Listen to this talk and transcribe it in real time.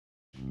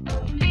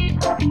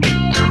Praise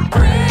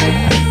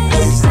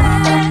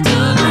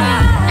Adonai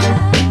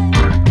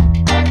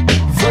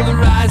for the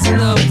rising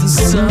of the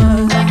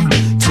sun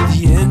to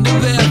the end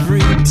of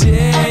every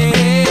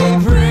day.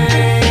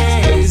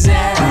 Praise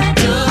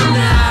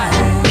Adonai,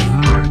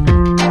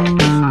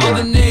 all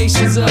the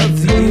nations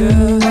of the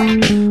earth,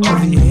 all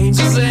the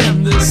angels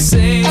and the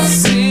saints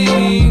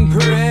sing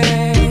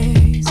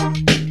praise.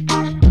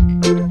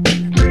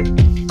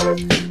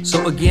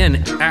 So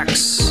again,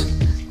 Acts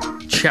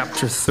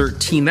chapter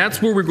 13.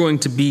 That's where we're going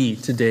to be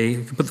today.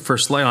 If you put the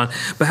first slide on.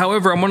 But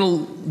however, I'm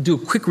going to do a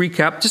quick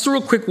recap, just a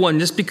real quick one,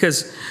 just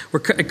because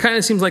it kind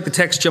of seems like the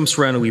text jumps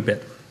around a wee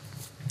bit.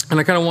 And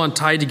I kind of want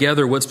to tie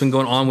together what's been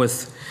going on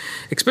with,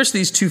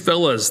 especially these two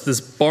fellas,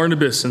 this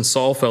Barnabas and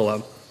Saul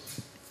fella,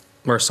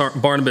 or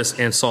Barnabas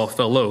and Saul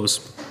fellows.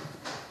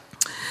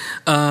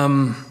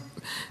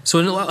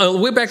 So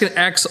way back in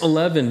Acts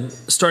 11,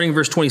 starting in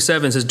verse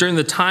 27, it says, during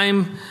this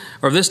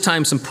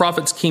time, some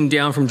prophets came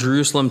down from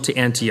Jerusalem to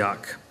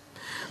Antioch.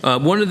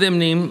 One of them,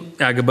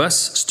 named Agabus,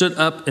 stood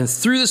up and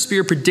through the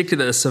Spirit predicted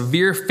that a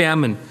severe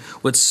famine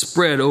would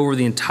spread over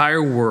the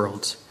entire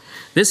world.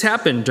 This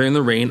happened during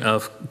the reign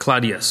of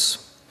Claudius.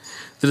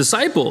 The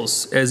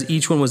disciples, as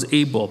each one was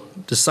able,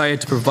 decided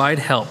to provide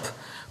help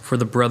for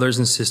the brothers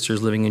and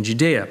sisters living in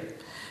Judea.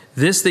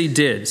 This they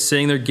did,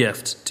 sending their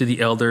gift to the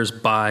elders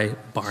by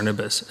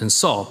Barnabas and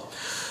Saul.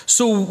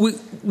 So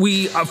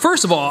we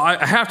first of all,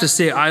 I have to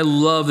say, I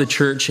love the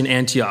church in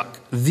Antioch.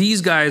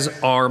 These guys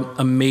are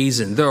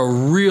amazing. They're a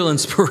real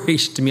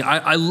inspiration to me.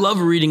 I love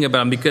reading about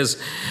them because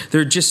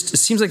they're just, it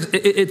seems like,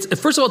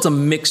 first of all, it's a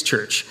mixed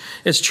church.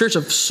 It's a church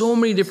of so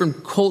many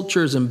different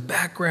cultures and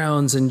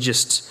backgrounds and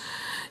just,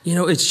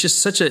 it's just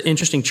such an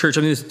interesting church.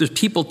 I mean, there's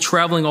people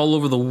traveling all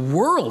over the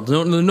world,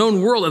 the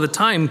known world at the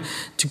time,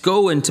 to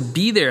go and to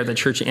be there at the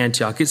church in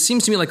Antioch. It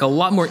seems to me like a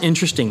lot more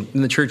interesting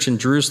than the church in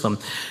Jerusalem.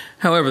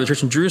 However, the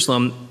church in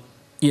Jerusalem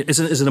is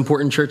an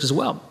important church as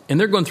well. And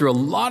they're going through a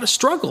lot of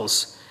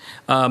struggles.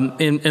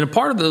 And a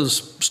part of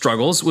those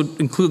struggles would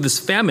include this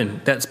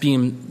famine that's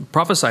being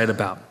prophesied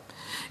about.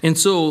 And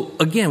so,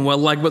 again,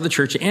 like the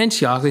church in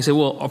Antioch, they say,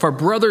 well, if our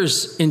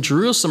brothers in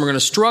Jerusalem are going to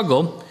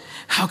struggle,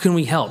 how can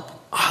we help?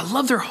 Oh, I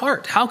love their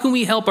heart. How can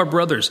we help our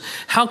brothers?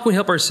 How can we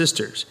help our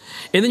sisters?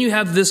 And then you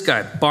have this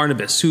guy,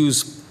 Barnabas,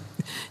 who's,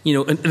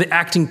 the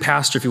acting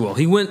pastor, if you will.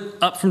 He went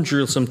up from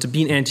Jerusalem to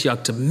be in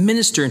Antioch to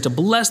minister and to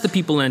bless the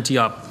people in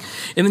Antioch.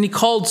 And then he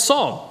called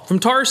Saul from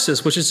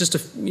Tarsus, which is just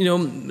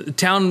a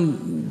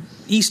town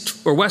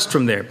east or west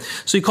from there.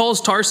 So he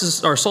calls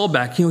Saul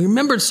back. He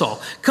remembered Saul.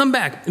 Come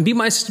back and be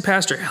my assistant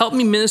pastor. Help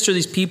me minister to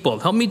these people.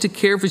 Help me to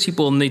care for these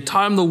people. And they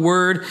taught him the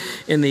word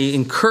and they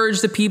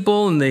encouraged the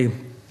people and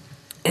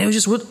it was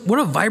just, what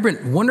a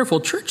vibrant, wonderful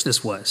church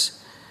this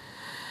was.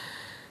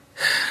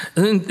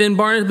 And then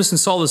Barnabas and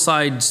Saul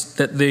decide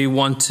that they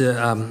want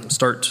to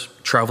start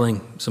traveling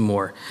some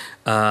more.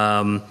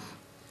 And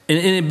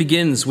it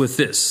begins with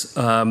this,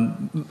 a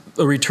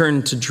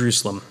return to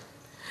Jerusalem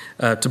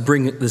to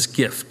bring this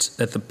gift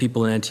that the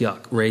people in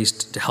Antioch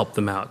raised to help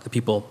them out, the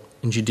people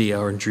in Judea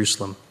or in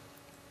Jerusalem.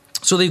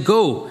 So they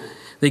go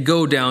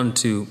down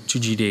to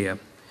Judea.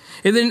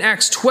 And then in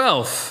Acts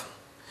 12,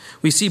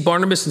 we see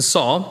Barnabas and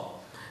Saul,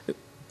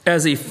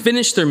 as they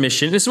finish their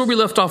mission. This is where we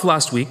left off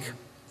last week.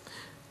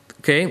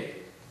 Okay,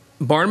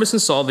 Barnabas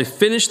and Saul, they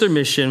finish their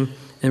mission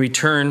and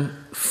return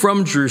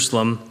from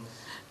Jerusalem.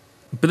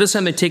 But this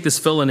time they take this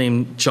fellow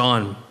named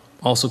John,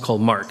 also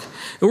called Mark.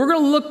 And we're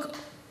going to look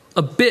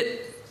a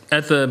bit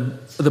at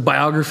the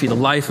biography, the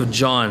life of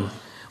John,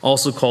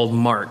 also called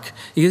Mark.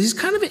 Because he's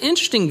kind of an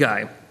interesting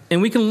guy.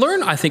 And we can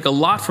learn, I think, a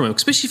lot from him,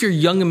 especially if you're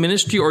young in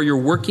ministry or you're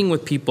working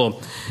with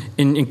people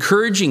and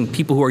encouraging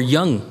people who are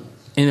young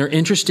and are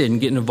interested in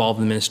getting involved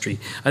in the ministry.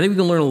 I think we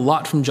can learn a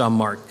lot from John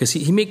Mark because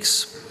he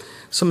makes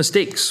some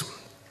mistakes.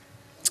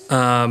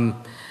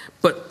 But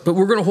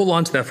we're going to hold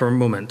on to that for a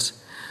moment.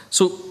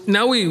 So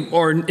now we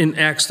are in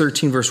Acts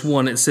 13, verse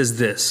 1. It says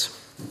this.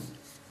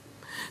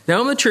 Now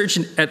in the church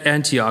at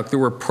Antioch, there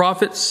were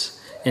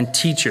prophets and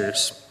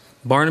teachers.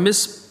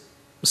 Barnabas,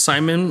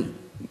 Simon,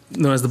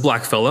 known as the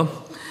black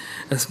fellow,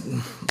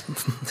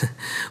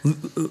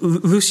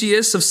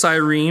 Lucius of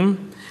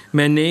Cyrene,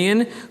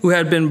 Manaen, who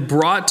had been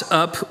brought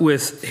up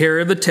with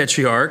Herod the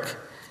Tetrarch,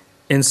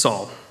 and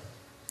Saul.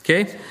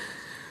 Okay?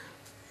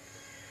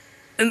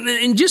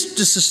 And just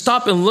to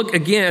stop and look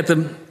again at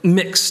the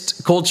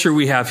mixed culture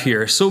we have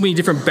here. So many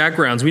different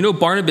backgrounds. We know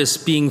Barnabas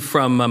being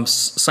from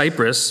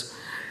Cyprus,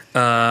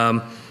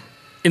 and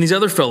these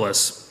other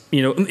fellas,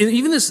 and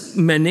even this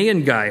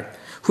Manaen guy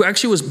who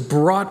actually was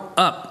brought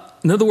up.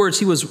 In other words,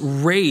 he was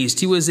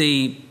raised. He was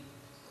a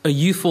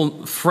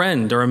youthful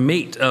friend or a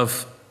mate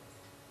of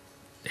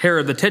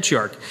Herod the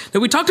Tetrarch. Now,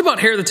 we talked about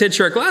Herod the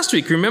Tetrarch last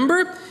week,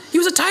 remember? He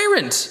was a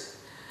tyrant.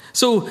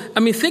 So,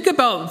 think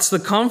about the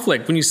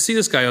conflict when you see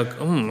this guy, like, I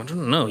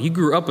don't know, you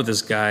grew up with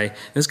this guy,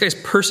 and this guy's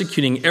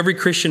persecuting every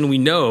Christian we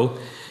know,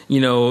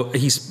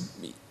 he's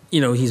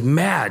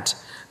mad.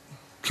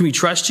 Can we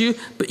trust you?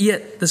 But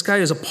yet, this guy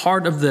is a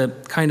part of the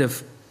kind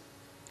of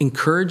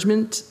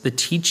encouragement, the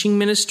teaching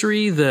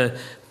ministry, the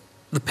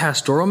the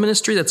pastoral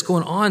ministry that's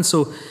going on.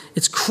 So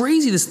it's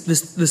crazy,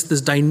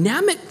 this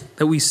dynamic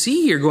that we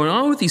see here going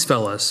on with these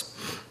fellas.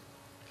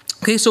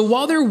 Okay, so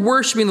while they're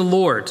worshiping the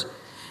Lord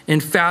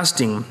and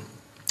fasting,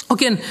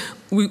 again,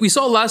 we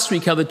saw last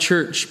week how the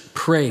church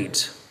prayed.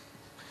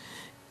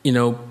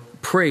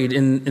 Prayed,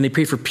 and they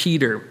prayed for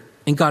Peter,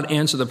 and God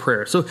answered the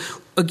prayer. So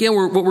again,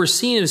 what we're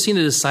seeing is the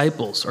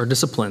disciples, or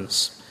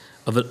disciplines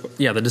of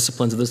the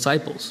disciplines of the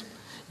disciples.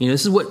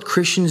 This is what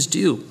Christians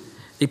do.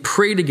 They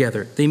pray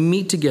together, they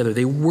meet together,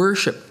 they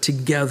worship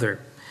together.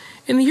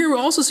 And here we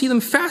also see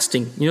them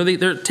fasting.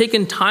 They're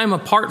taking time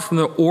apart from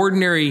the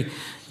ordinary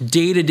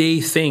day-to-day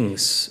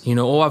things.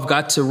 I've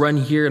got to run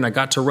here, and I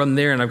got to run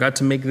there, and I've got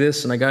to make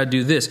this, and I got to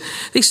do this.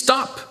 They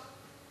stop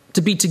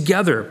to be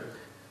together.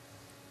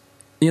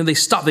 They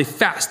stop, they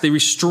fast, they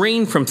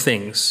restrain from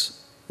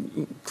things,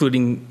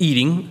 including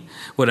eating,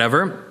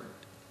 whatever,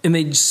 and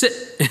they sit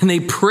and they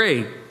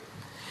pray, and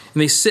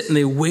they sit and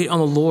they wait on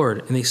the Lord,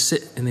 and they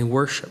sit and they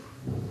worship.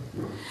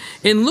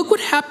 And look what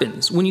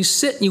happens when you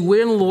sit and you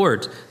wait on the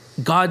Lord.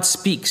 God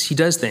speaks, he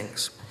does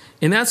things.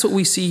 And that's what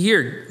we see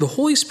here. The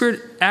Holy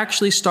Spirit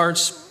actually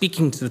starts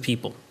speaking to the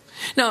people.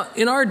 Now,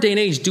 in our day and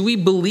age, do we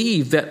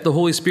believe that the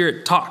Holy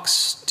Spirit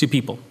talks to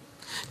people?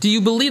 Do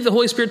you believe the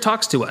Holy Spirit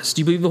talks to us?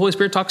 Do you believe the Holy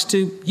Spirit talks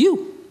to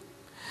you?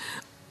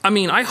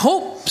 I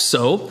hope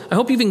so. I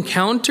hope you've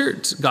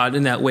encountered God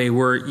in that way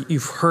where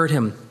you've heard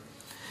him,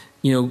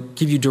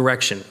 give you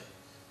direction.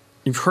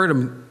 You've heard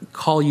him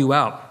call you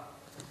out.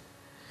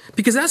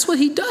 Because that's what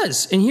he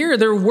does. And here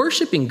they're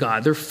worshiping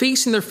God. They're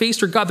facing their face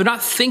for God. They're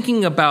not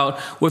thinking about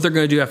what they're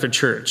going to do after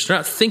church. They're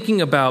not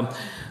thinking about,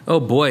 oh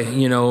boy,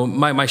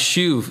 my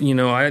shoe,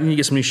 I need to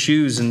get some new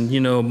shoes, and,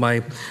 where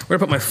do I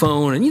put my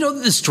phone, and,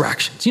 the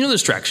distractions. The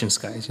distractions,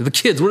 guys. The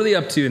kids, what are they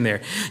up to in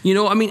there?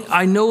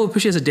 I know,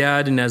 especially as a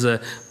dad and as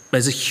a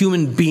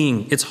human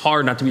being, it's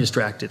hard not to be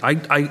distracted.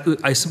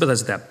 I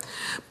sympathize with that.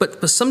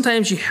 But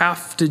sometimes you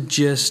have to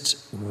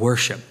just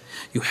worship.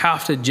 You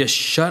have to just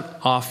shut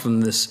off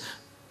from this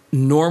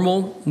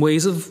normal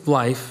ways of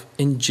life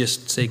and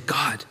just say,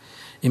 God,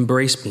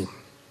 embrace me.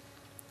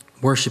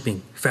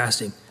 Worshiping,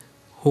 fasting,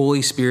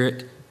 Holy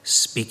Spirit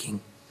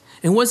speaking.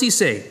 And what does he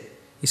say?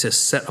 He says,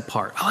 set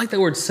apart. I like that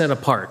word, set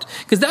apart,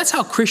 because that's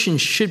how Christians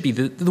should be.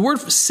 The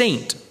word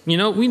saint, we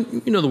know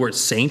the word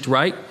saint,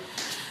 right?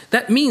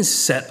 That means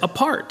set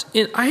apart.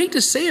 And I hate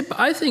to say it,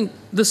 but I think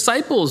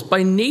disciples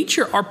by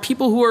nature are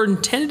people who are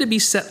intended to be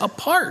set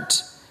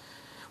apart.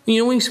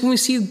 When we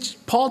see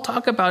Paul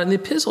talk about it in the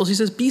epistles, he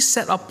says, be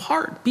set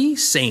apart, be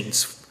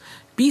saints,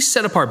 be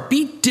set apart,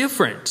 be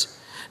different.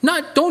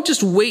 Don't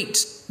just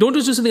wait. Don't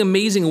just do something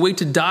amazing and wait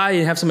to die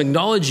and have someone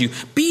acknowledge you.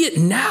 Be it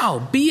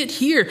now, be it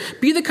here.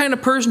 Be the kind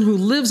of person who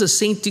lives a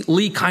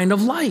saintly kind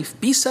of life.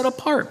 Be set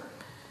apart.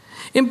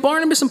 And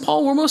Barnabas and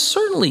Paul were most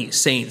certainly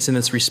saints in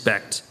this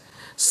respect.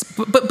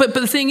 But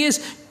the thing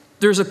is,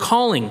 there's a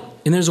calling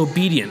and there's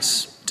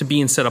obedience to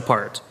being set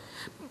apart.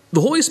 The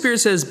Holy Spirit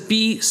says,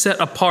 be set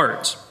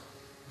apart,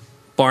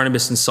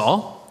 Barnabas and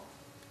Saul.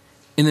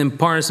 And then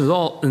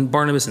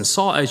Barnabas and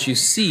Saul, as you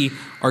see,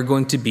 are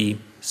going to be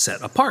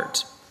set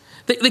apart.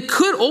 They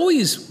could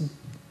always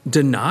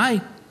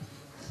deny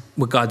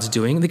what God's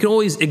doing. They could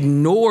always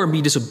ignore and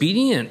be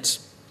disobedient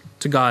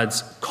to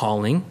God's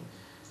calling.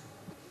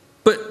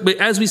 But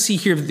as we see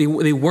here,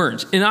 they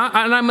weren't. And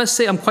I must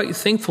say, I'm quite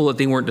thankful that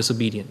they weren't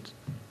disobedient.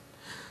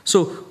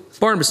 So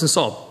Barnabas and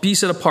Saul, be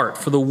set apart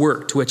for the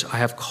work to which I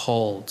have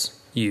called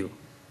you.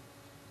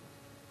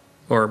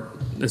 Or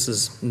this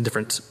is in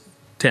different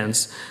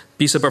tense.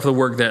 Be set apart for the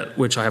work that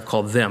which I have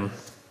called them.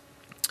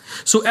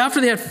 So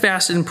after they had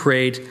fasted and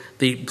prayed,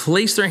 they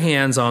placed their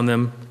hands on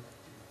them,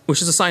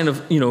 which is a sign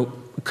of,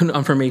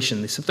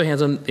 confirmation. They set their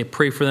hands on them, they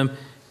pray for them.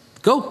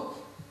 Go.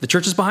 The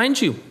church is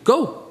behind you.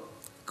 Go.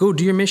 Go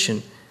do your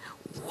mission.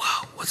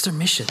 Wow, what's their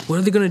mission? What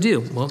are they going to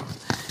do? Well,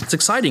 it's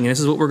exciting, and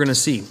this is what we're going to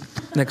see.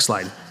 Next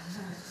slide.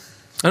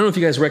 I don't know if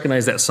you guys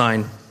recognize that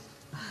sign.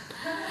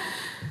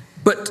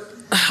 But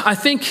I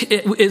think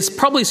it's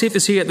probably safe to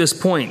say at this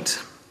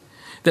point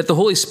that the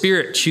Holy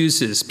Spirit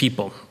chooses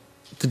people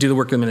to do the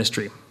work of the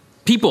ministry.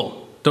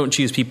 People don't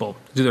choose people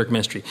to do the work of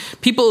ministry.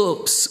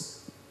 People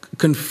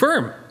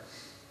confirm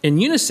in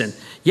unison,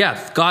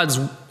 yeah, God's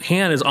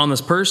hand is on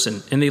this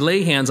person, and they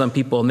lay hands on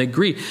people and they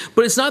agree.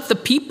 But it's not the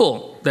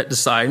people that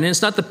decide, and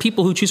it's not the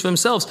people who choose for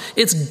themselves.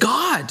 It's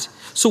God.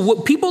 So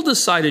what people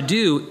decide to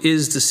do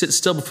is to sit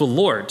still before the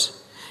Lord.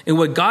 And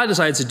what God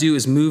decides to do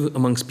is move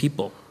amongst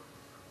people,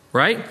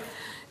 right?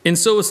 And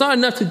so it's not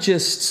enough to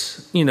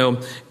just,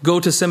 go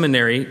to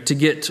seminary to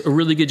get a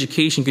really good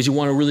education because you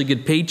want a really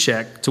good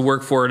paycheck to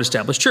work for an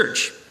established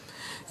church,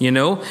 And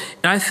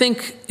I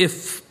think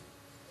if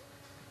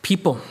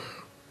people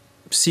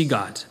see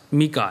God,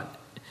 meet God,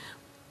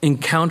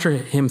 encounter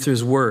him through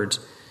his word,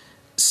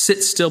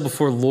 sit still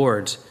before the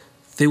Lord,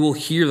 they will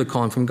hear the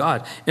calling from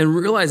God and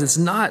realize it's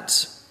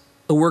not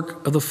a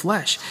work of the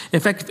flesh. In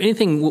fact, if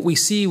anything, what we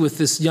see with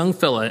this young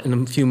fella in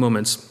a few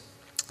moments,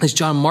 this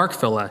John Mark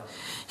fella,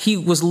 he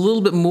was a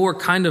little bit more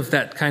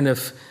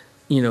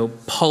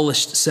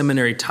polished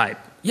seminary type.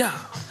 Yeah,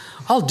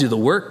 I'll do the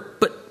work.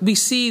 but we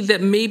see that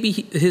maybe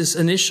his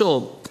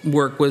initial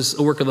work was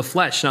a work of the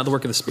flesh, not the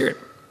work of the Spirit.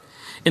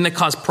 And that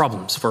caused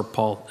problems for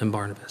Paul and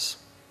Barnabas.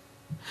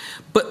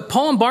 But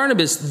Paul and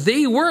Barnabas,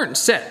 they weren't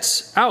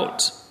set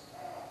out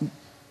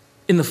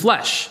in the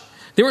flesh.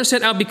 They weren't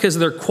sent out because of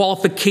their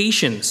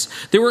qualifications.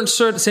 They weren't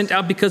sent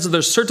out because of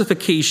their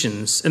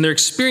certifications and their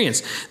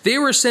experience. They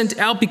were sent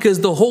out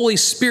because the Holy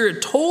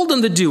Spirit told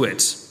them to do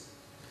it.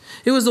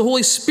 It was the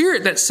Holy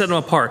Spirit that set them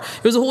apart.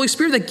 It was the Holy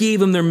Spirit that gave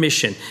them their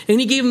mission. And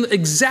he gave them the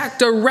exact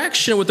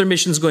direction of what their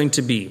mission is going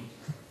to be.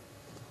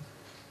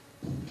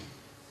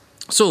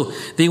 So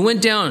they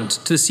went down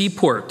to the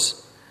seaport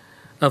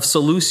of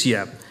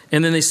Seleucia,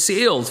 and then they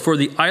sailed for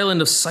the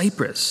island of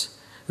Cyprus.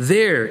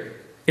 There,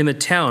 in the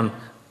town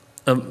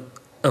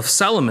of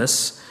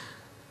Salamis,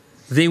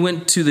 they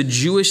went to the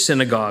Jewish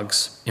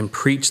synagogues and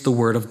preached the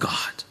word of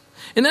God.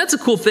 And that's a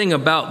cool thing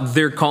about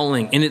their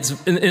calling.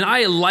 And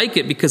I like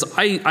it because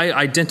I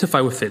identify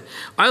with it.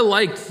 I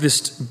like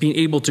this being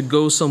able to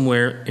go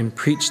somewhere and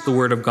preach the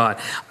word of God.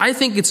 I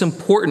think it's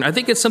important. I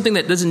think it's something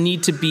that doesn't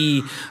need to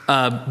be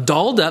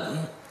dolled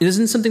up. It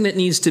isn't something that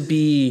needs to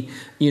be,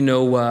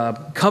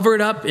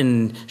 covered up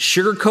and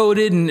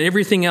sugar-coated and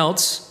everything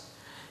else.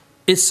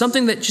 It's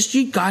something that just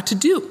you got to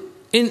do.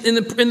 And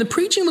the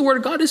preaching of the word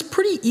of God is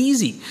pretty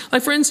easy.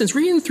 Like, for instance,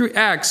 reading through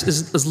Acts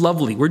is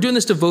lovely. We're doing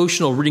this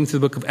devotional, reading through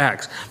the book of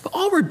Acts. But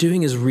all we're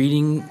doing is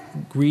reading,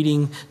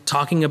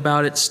 talking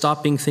about it,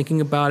 stopping, thinking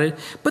about it.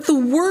 But the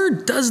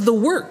word does the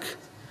work.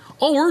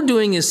 All we're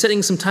doing is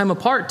setting some time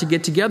apart to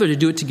get together, to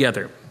do it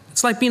together.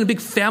 It's like being a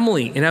big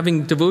family and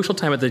having devotional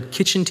time at the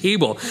kitchen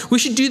table. We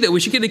should do that.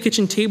 We should get a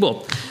kitchen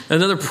table.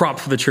 Another prop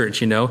for the church,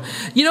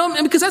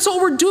 because that's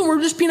all we're doing.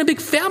 We're just being a big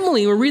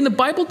family. We're reading the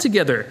Bible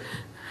together.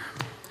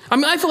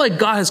 I feel like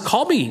God has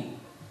called me,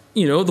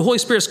 the Holy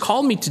Spirit has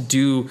called me to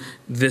do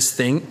this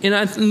thing. And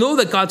I know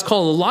that God's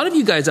called a lot of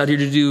you guys out here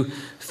to do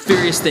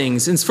various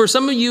things. And for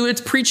some of you,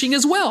 it's preaching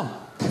as well.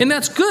 And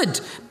that's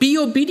good. Be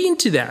obedient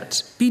to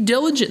that. Be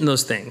diligent in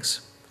those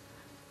things.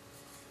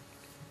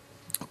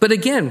 But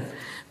again,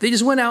 they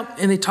just went out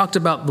and they talked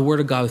about the word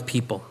of God with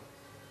people.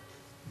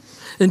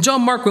 And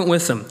John Mark went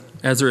with them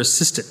as their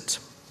assistant.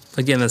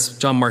 Again, that's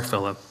John Mark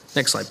fellow.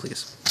 Next slide,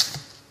 please.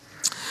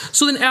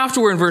 So then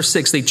afterward, in verse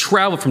 6, they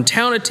traveled from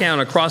town to town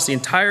across the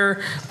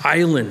entire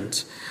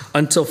island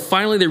until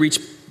finally they reached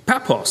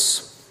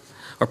Paphos,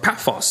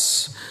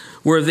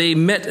 where they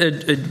met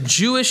a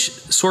Jewish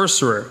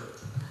sorcerer,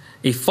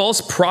 a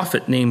false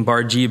prophet named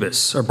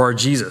Bar-Jesus.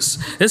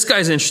 This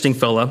guy's an interesting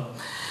fellow.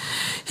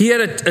 He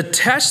had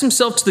attached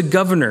himself to the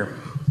governor,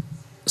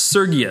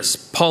 Sergius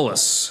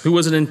Paulus, who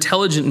was an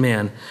intelligent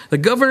man. The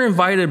governor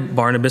invited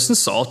Barnabas and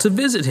Saul to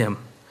visit him,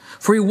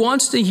 for he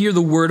wants to hear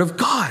the word of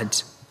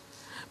God.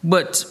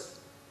 But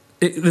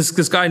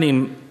this guy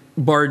named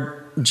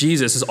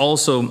Bar-Jesus is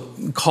also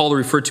called or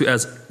referred to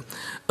as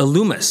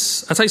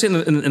Illumis. That's how you say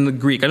it in the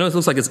Greek. I know it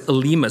looks like it's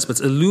Elymas, but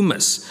it's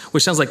Illumis,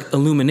 which sounds like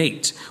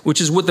illuminate, which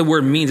is what the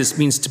word means. It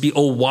means to be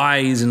all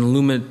wise and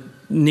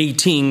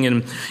illuminating,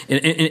 and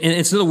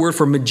it's another word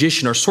for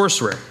magician or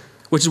sorcerer,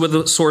 which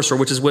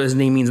is what his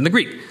name means in the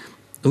Greek,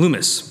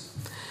 Illumis.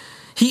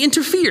 He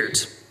interfered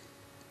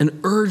and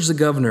urged the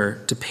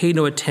governor to pay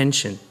no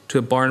attention to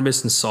what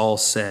Barnabas and Saul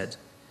said.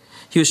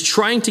 He was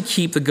trying to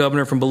keep the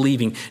governor from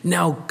believing.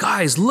 Now,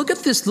 guys, look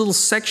at this little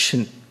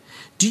section.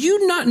 Do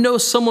you not know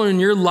someone in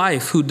your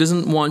life who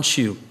doesn't want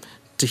you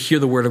to hear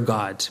the word of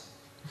God?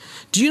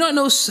 Do you not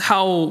know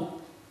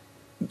how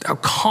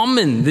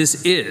common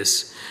this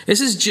is? This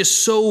is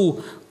just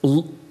so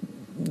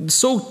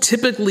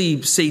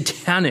typically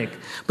satanic,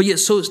 but yet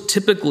so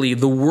typically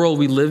the world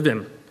we live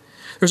in.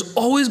 There's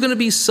always going to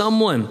be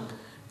someone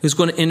who's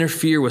going to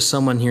interfere with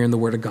someone hearing the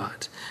word of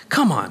God.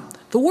 Come on.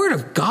 The word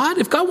of God,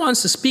 if God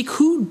wants to speak,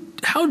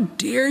 how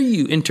dare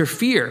you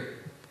interfere?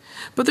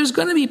 But there's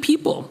going to be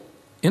people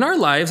in our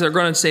lives that are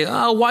going to say,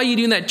 oh, why are you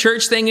doing that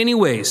church thing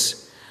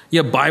anyways?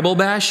 You Bible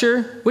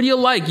basher? What do you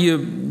like? You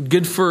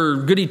good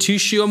for goody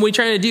two-shoe? What are you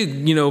trying to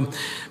do?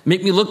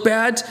 Make me look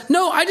bad?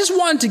 No, I just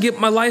wanted to get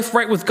my life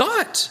right with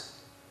God.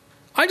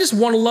 I just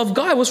want to love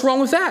God. What's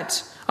wrong with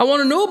that? I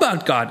want to know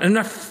about God.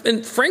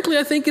 And frankly,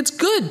 I think it's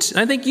good.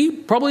 I think you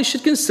probably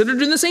should consider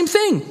doing the same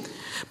thing.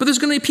 But there's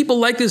going to be people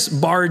like this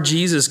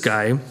Bar-Jesus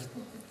guy,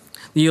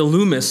 the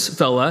Illumis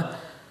fella,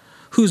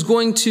 who's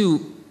going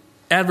to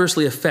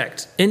adversely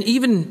affect. And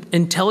even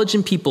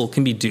intelligent people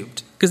can be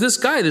duped. Because this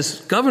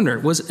governor,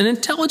 was an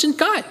intelligent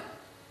guy.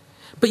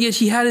 But yet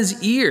he had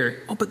his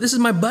ear. Oh, but this is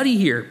my buddy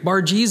here,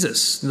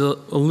 Bar-Jesus, the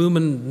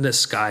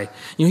Illuminous guy.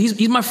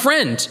 He's my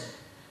friend.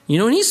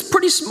 And he's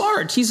pretty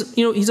smart. He's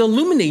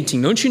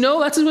illuminating. Don't you know?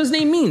 That's what his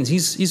name means.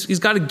 He's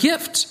got a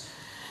gift.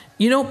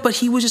 But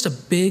he was just a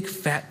big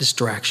fat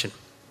distraction.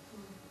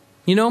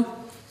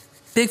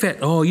 Big fat,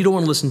 you don't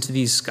want to listen to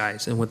these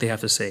guys and what they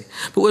have to say.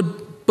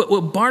 But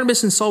what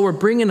Barnabas and Saul were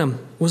bringing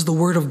them was the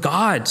word of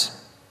God.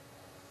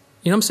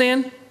 You know what I'm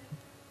saying?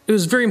 It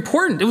was very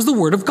important. It was the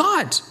word of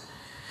God.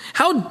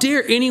 How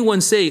dare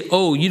anyone say,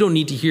 you don't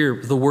need to hear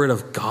the word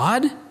of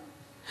God?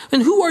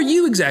 And who are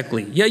you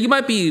exactly? Yeah, you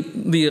might be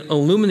the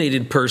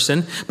illuminated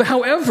person, but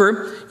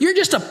however, you're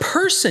just a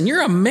person.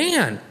 You're a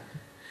man.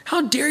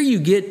 How dare you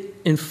get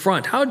in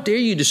front? How dare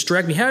you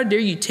distract me? How dare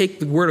you take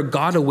the word of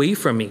God away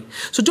from me?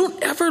 So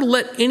don't ever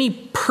let any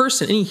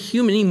person, any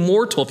human, any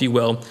mortal, if you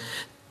will,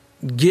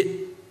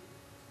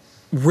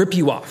 rip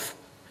you off.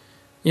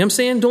 You know what I'm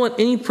saying? Don't let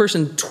any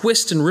person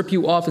twist and rip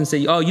you off and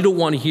say, oh, you don't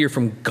want to hear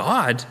from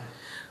God.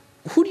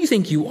 Who do you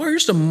think you are? You're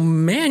just a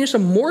man. You're just a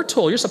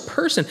mortal. You're just a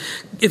person.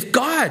 If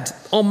God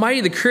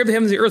Almighty, the creator of the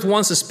heavens and the earth,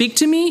 wants to speak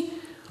to me,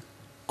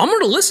 I'm going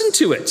to listen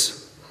to it.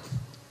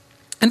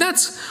 And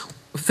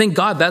thank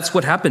God, that's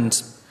what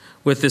happened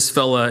with this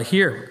fella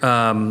here,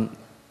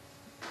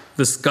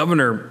 this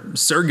governor,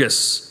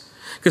 Sergius.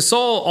 Because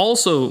Saul,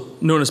 also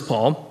known as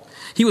Paul,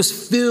 he was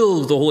filled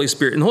with the Holy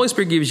Spirit. And the Holy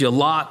Spirit gives you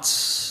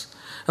lots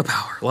of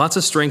power, lots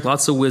of strength,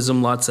 lots of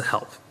wisdom, lots of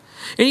help.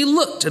 And he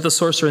looked at the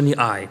sorcerer in the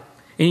eye,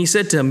 and he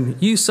said to him,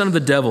 you son of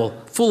the devil,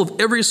 full of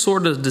every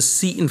sort of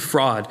deceit and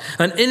fraud,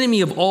 an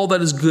enemy of all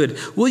that is good,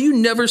 will you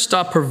never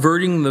stop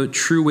perverting the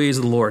true ways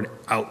of the Lord?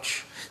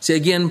 Ouch. See,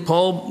 again,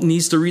 Paul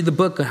needs to read the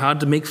book on how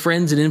to make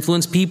friends and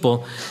influence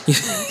people. You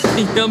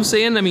know what I'm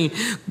saying? I mean,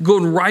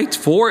 going right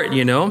for it,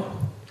 you know?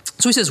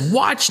 So he says,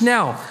 watch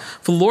now,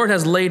 for the Lord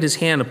has laid his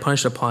hand of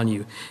punishment upon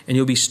you, and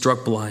you'll be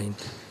struck blind.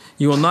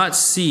 You will not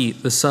see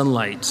the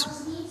sunlight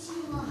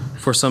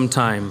for some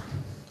time.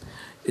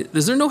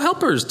 Is there no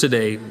helpers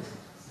today?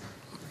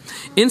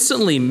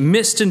 Instantly,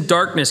 mist and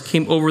darkness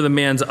came over the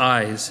man's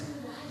eyes,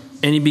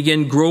 and he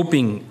began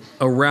groping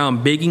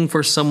around, begging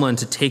for someone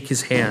to take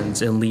his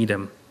hands and lead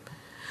him.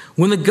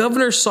 When the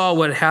governor saw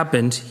what had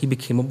happened, he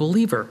became a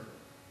believer,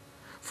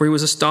 for he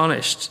was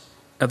astonished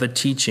at the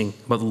teaching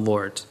about the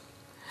Lord.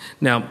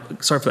 Now,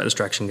 sorry for that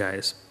distraction,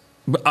 guys.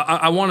 But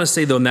I want to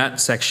say, though, in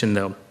that section,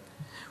 though,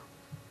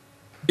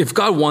 if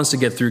God wants to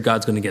get through,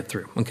 God's going to get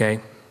through, okay?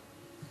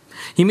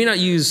 He may not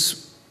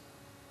use,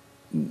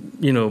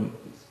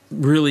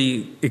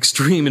 really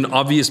extreme and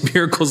obvious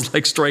miracles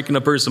like striking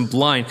a person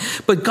blind,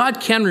 but God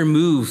can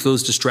remove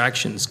those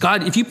distractions.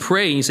 God, if you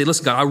pray and you say,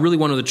 listen, God, I really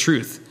want to know the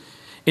truth.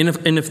 And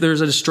if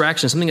there's a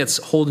distraction, something that's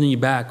holding you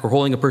back or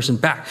holding a person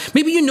back,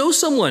 maybe you know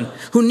someone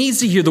who needs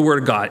to hear the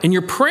word of God and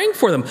you're praying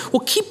for them.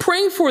 Well, keep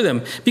praying for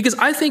them, because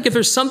I think if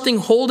there's something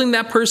holding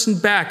that person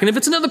back, and if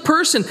it's another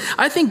person,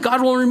 I think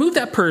God will remove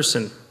that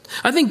person.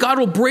 I think God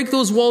will break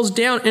those walls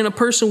down and a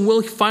person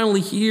will finally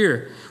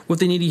hear what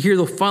they need to hear.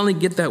 They'll finally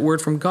get that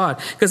word from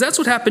God. Because that's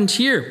what happened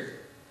here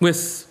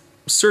with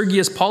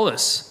Sergius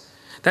Paulus.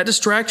 That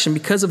distraction,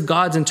 because of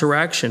God's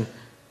interaction,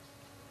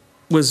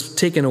 was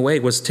taken away,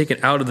 was taken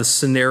out of the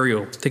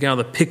scenario, taken out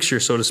of the picture,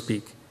 so to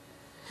speak.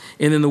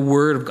 And then the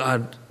word of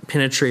God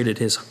penetrated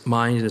his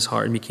mind and his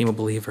heart and became a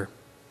believer.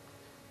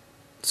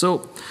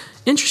 So,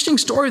 interesting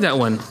story, that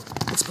one.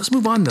 Let's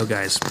move on, though,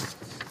 guys.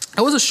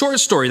 That was a short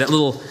story, that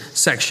little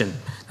section.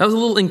 That was a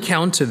little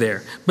encounter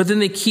there. But then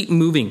they keep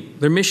moving.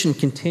 Their mission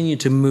continued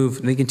to move,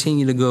 and they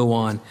continue to go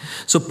on.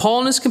 So Paul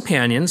and his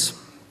companions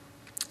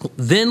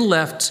then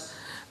left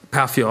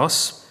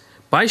Paphos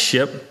by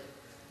ship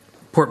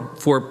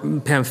for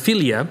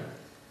Pamphylia,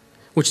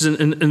 which is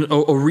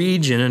a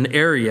region, an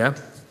area,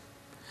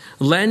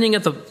 landing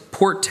at the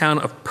port town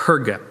of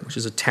Perga, which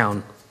is a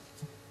town,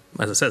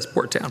 as it says,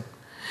 port town.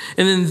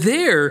 And then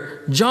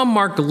there, John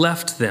Mark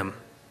left them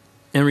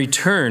and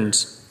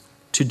returned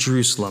to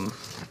Jerusalem.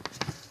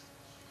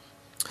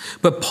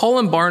 But Paul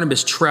and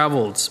Barnabas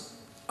traveled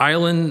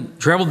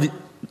inland,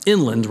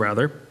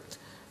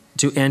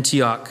 to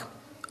Antioch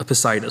of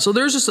Pisidia. So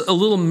there's just a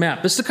little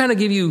map, just to kind of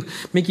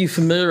make you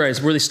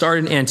familiarize where they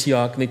started in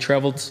Antioch, and they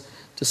traveled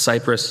to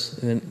Cyprus,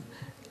 and then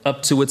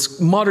up to what's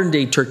modern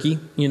day Turkey.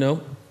 Back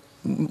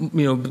then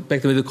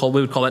we would call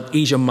that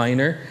Asia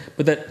Minor,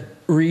 but that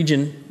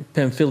region,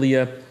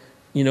 Pamphylia,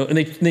 and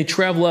they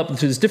travel up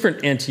to this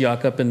different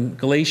Antioch up in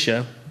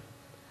Galatia,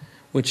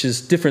 which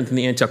is different than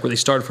the Antioch where they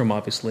started from,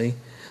 obviously.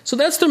 So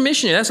that's their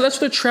mission. That's what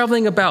they're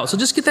traveling about. So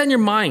just get that in your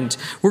mind.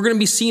 We're going to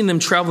be seeing them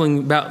traveling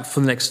about for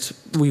the next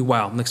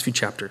few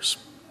chapters.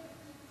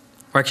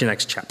 Or actually,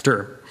 next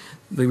chapter.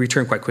 They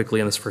return quite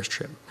quickly on this first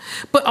trip.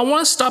 But I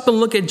want to stop and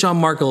look at John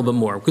Mark a little bit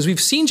more, because we've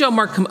seen John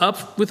Mark come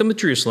up with them at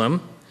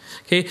Jerusalem.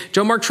 Okay,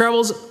 John Mark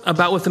travels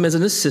about with them as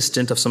an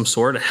assistant of some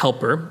sort, a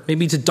helper,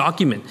 maybe to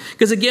document.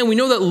 Because again, we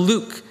know that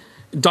Luke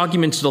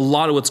documented a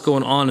lot of what's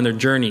going on in their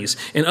journeys,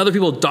 and other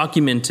people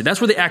documented.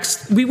 That's where the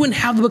Acts, we wouldn't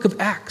have the book of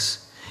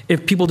Acts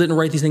if people didn't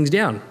write these things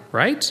down,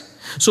 right?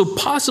 So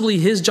possibly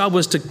his job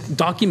was to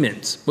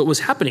document what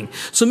was happening.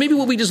 So maybe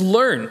what we just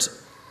learned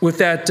with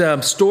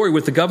that story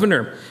with the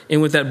governor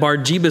and with that Bar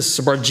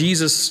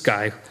Jesus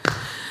guy,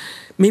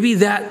 maybe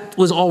that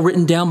was all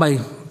written down by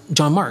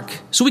John Mark.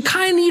 So we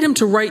kind of need him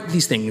to write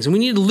these things, and we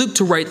needed Luke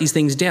to write these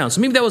things down.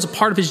 So maybe that was a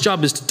part of his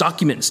job, is to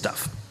document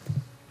stuff.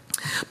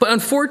 But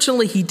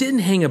unfortunately, he didn't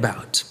hang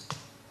about.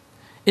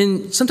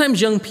 And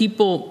sometimes young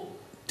people,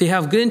 they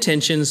have good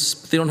intentions,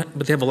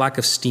 but they have a lack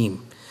of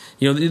steam.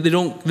 They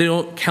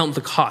don't count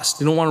the cost.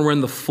 They don't want to run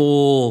the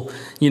full,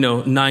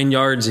 9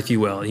 yards, if you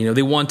will.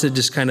 They want to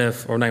just kind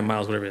of, or 9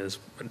 miles, whatever it is.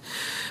 But,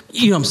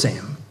 you know what I'm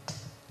saying?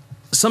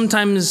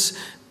 sometimes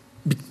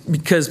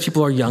because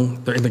people are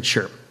young, they're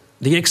immature.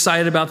 They get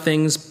excited about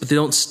things, but they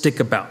don't stick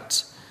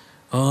about.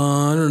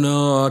 Oh, I don't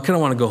know. I kind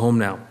of want to go home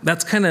now.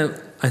 That's kind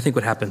of, I think,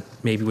 what happened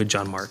maybe with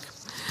John Mark.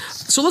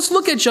 So let's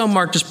look at John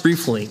Mark just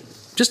briefly,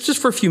 just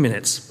for a few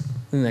minutes.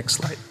 The next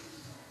slide.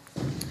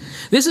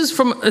 This is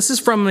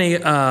from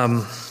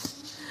a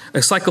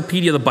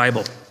Encyclopedia of the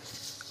Bible,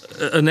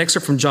 an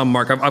excerpt from John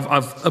Mark.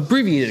 I've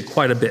abbreviated it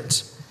quite a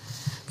bit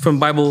from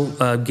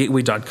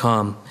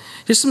BibleGateway.com.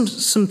 Just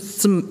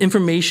some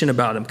information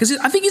about him, because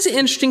I think he's an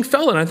interesting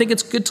fellow, and I think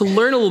it's good to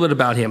learn a little bit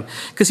about him,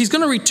 because he's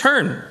going to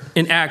return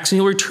in Acts, and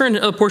he'll return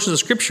in other portions of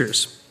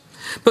Scriptures.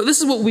 But this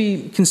is what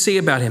we can say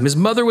about him. His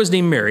mother was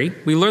named Mary.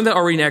 We learned that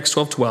already in Acts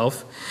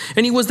 12:12.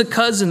 And he was the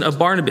cousin of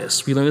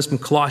Barnabas. We learned this from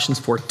Colossians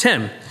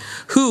 4:10,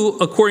 who,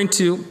 according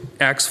to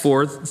Acts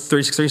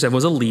 4:36-37,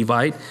 was a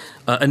Levite,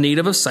 a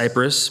native of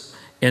Cyprus,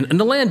 and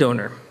a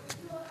landowner.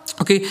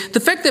 Okay, the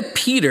fact that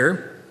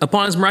Peter,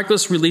 upon his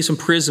miraculous release from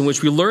prison,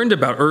 which we learned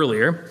about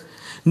earlier,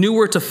 knew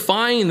where to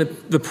find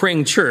the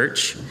praying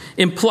church,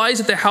 implies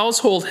that the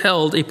household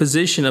held a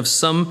position of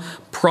some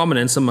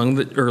prominence among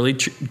the early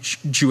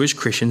Jewish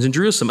Christians in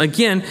Jerusalem.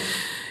 Again,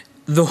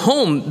 the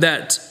home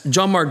that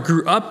John Mark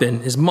grew up in,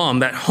 his mom,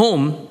 that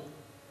home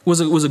was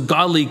a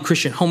godly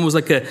Christian home. It was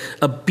like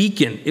a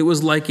beacon. It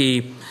was like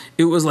a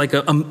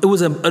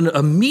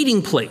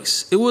meeting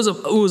place. It was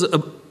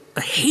a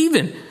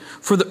haven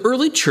for the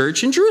early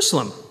church in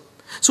Jerusalem.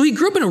 So he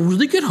grew up in a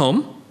really good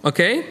home,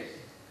 okay?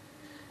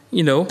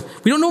 You know,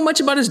 we don't know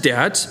much about his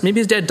dad. Maybe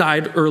his dad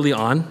died early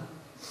on.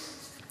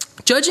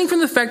 Judging from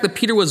the fact that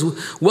Peter was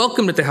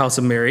welcomed at the house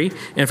of Mary,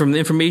 and from the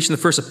information in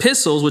the first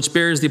epistles, which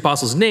bears the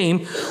apostle's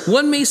name,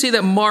 one may say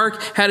that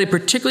Mark had a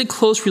particularly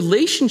close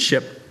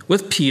relationship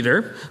with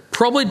Peter,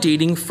 probably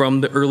dating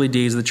from the early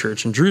days of the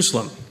church in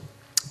Jerusalem.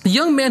 The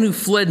young man who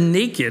fled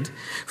naked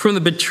from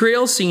the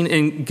betrayal scene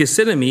in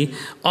Gethsemane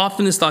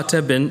often is thought to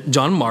have been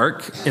John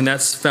Mark, and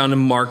that's found in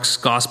Mark's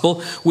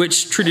gospel,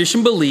 which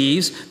tradition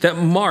believes that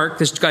Mark,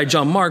 this guy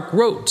John Mark,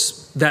 wrote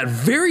that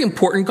very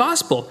important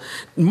gospel.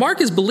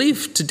 Mark is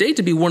believed today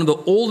to be one of the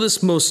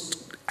oldest,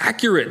 most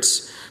accurate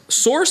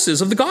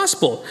sources of the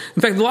gospel.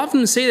 In fact, they'll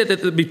often say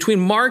that between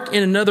Mark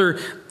and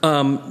another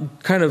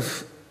kind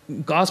of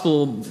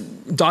gospel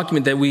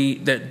document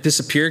that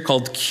disappeared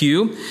called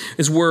Q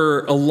is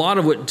where a lot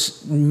of what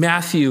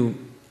Matthew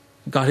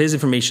got his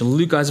information,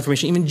 Luke got his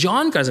information, even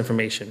John got his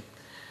information.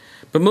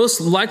 But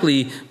most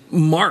likely,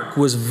 Mark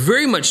was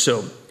very much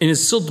so, and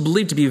is still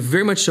believed to be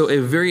very much so, a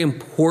very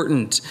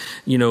important,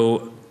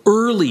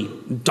 early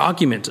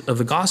document of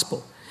the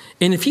gospel.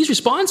 And if he's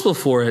responsible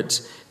for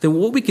it, then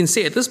what we can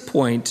say at this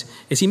point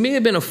is he may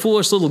have been a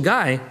foolish little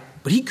guy,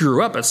 but he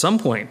grew up at some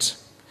point.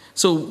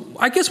 So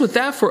I guess with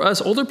that, for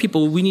us older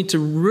people, we need to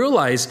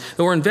realize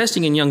that we're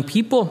investing in young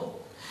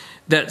people,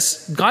 that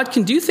God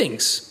can do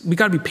things. We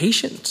got to be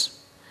patient.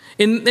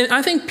 And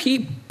I think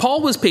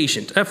Paul was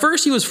patient. At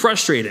first, he was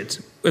frustrated,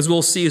 as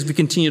we'll see as we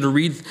continue to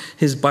read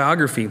his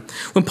biography.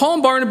 When Paul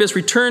and Barnabas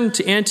returned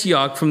to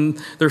Antioch from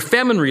their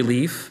famine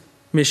relief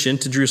mission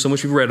to Jerusalem,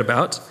 which we've read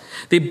about,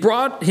 they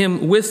brought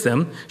him with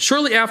them.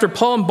 Shortly after,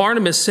 Paul and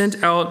Barnabas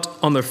sent out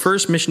on their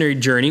first missionary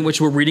journey,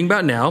 which we're reading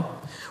about now,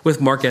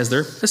 with Mark as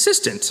their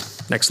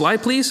assistant. Next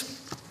slide,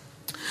 please.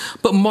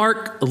 But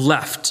Mark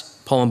left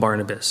Paul and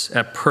Barnabas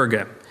at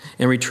Perga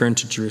and returned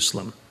to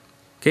Jerusalem.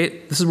 Okay,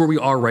 this is where we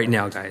are right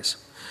now, guys.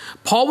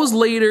 Paul was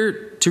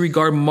later to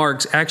regard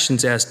Mark's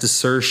actions as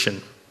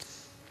desertion.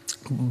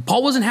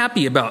 Paul wasn't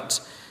happy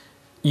about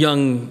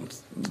young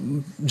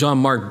John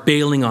Mark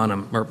bailing on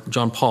him, or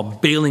John Paul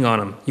bailing on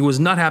him. He was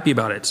not happy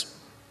about it.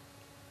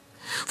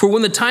 For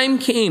when the time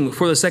came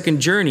for the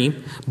second journey,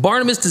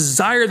 Barnabas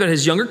desired that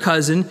his younger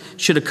cousin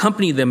should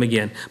accompany them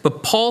again,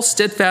 but Paul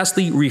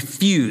steadfastly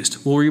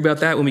refused. We'll read about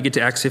that when we get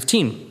to Acts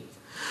 15.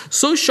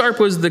 So sharp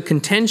was the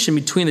contention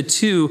between the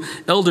two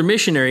elder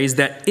missionaries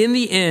that in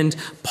the end,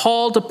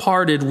 Paul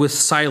departed with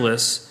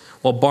Silas,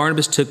 while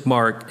Barnabas took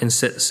Mark and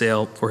set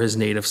sail for his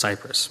native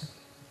Cyprus.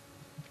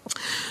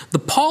 The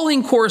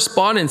Pauline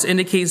correspondence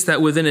indicates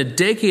that within a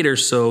decade or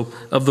so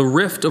of the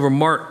rift over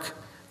Mark,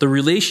 the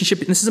relationship,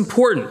 and this is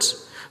important,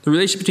 the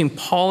relationship between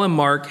Paul and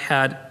Mark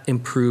had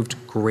improved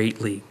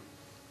greatly.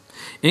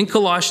 In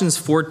Colossians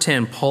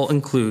 4:10, Paul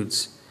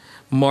includes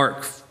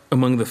Mark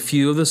among the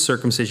few of the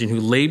circumcision who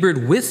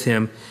labored with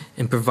him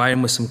and provided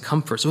him with some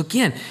comfort. So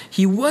again,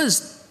 he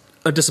was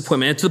a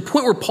disappointment. And to the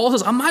point where Paul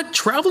says, I'm not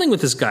traveling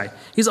with this guy.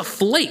 He's a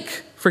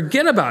flake.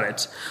 Forget about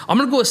it. I'm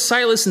going to go with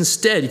Silas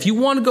instead. If you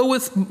want to go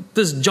with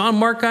this John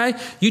Mark guy,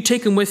 you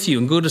take him with you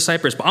and go to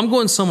Cyprus. But I'm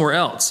going somewhere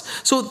else.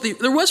 So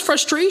there was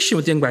frustration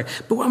with the young guy.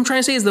 But what I'm trying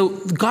to say is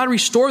that God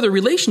restored the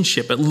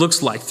relationship, it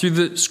looks like, through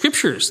the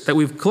scriptures that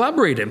we've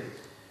collaborated.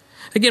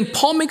 Again,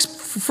 Paul makes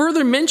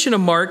further mention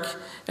of Mark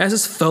as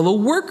his fellow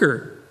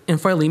worker in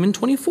Philemon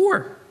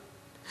 24.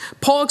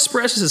 Paul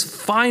expresses his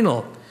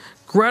final,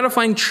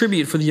 gratifying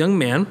tribute for the young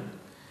man.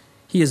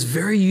 He is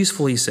very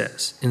useful, he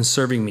says, in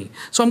serving me.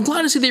 So I'm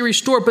glad to see they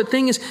restore. But the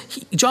thing is,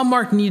 John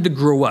Mark needed to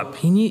grow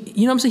up. You know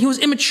what I'm saying? He was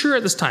immature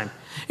at this time.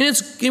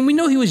 And we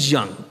know he was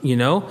young,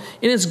 and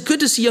it's good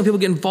to see young people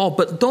get involved,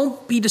 but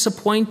don't be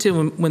disappointed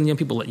when young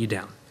people let you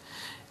down.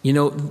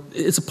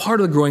 It's a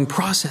part of the growing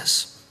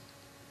process.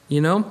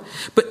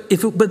 But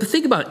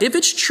think about it. If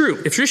it's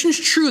true, if tradition is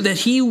true that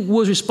he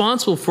was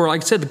responsible for,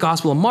 like I said, the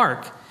Gospel of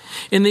Mark,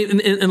 and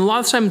a lot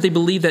of times they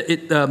believe that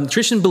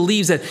tradition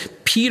believes that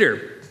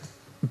Peter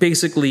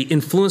basically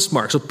influenced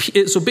Mark. So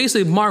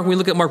basically, Mark, when we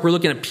look at Mark, we're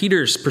looking at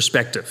Peter's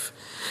perspective,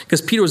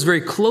 because Peter was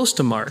very close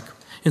to Mark,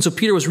 and so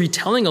Peter was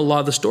retelling a lot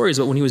of the stories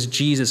about when he was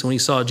Jesus, when he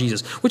saw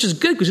Jesus, which is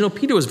good because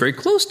Peter was very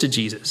close to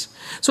Jesus.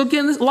 So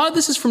again, a lot of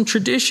this is from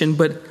tradition,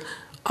 but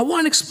I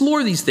want to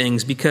explore these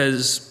things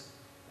because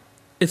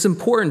it's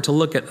important to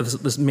look at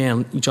this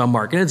man, John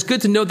Mark. And it's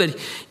good to know that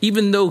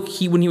even though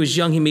when he was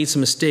young, he made some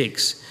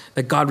mistakes,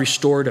 that God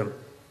restored him,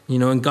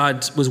 and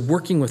God was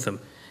working with him.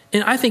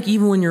 And I think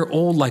even when you're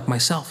old like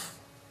myself,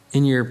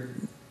 in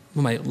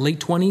my late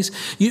 20s,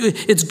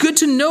 it's good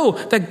to know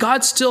that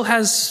God still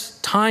has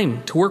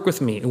time to work with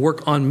me and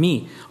work on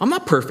me. I'm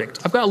not perfect.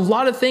 I've got a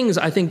lot of things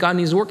I think God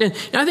needs to work in.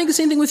 And I think the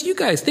same thing with you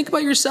guys. Think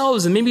about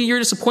yourselves, and maybe you're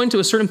disappointed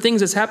with certain things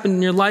that's happened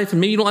in your life,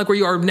 and maybe you don't like where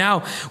you are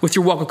now with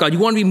your walk with God. You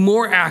want to be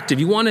more active.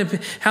 You want to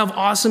have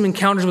awesome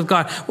encounters with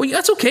God. Well,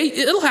 that's okay.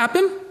 It'll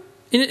happen.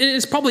 And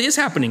it probably is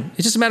happening.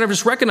 It's just a matter of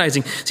just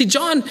recognizing. See,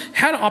 John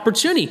had an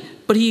opportunity,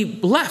 but he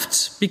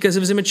left because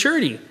of his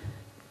immaturity.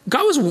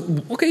 God was,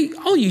 okay,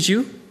 I'll use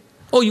you.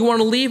 Oh, you want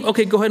to leave?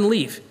 Okay, go ahead and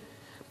leave.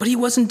 But he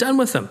wasn't done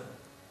with them.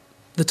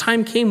 The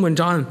time came when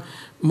John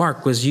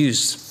Mark was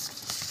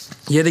used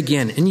yet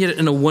again, and yet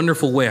in a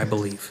wonderful way, I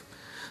believe.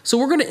 So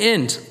we're going to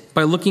end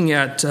by looking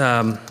at,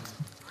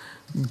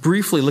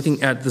 briefly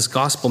looking at this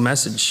gospel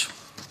message.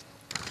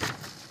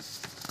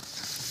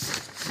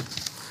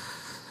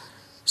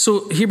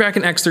 So here back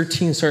in Acts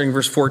 13, starting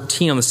verse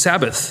 14, on the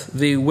Sabbath,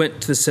 they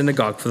went to the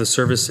synagogue for the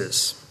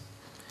services.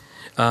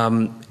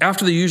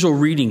 After the usual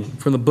reading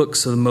from the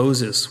books of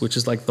Moses, which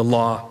is like the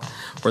law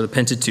or the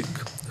Pentateuch,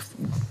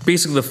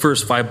 basically the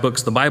first 5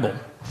 books of the Bible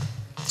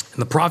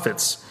and the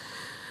prophets.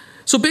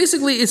 So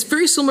basically, it's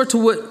very similar to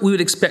what we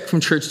would expect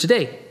from church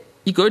today.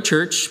 You go to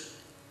church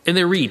and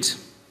they read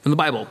in the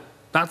Bible.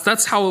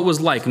 That's how it was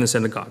like in the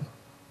synagogue.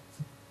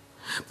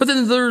 But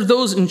then there are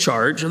those in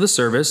charge of the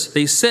service.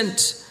 They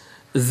sent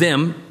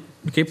them,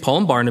 Paul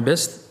and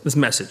Barnabas, this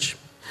message.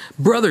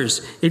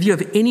 Brothers, if you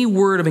have any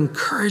word of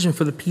encouragement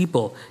for the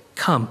people,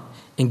 come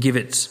and give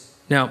it.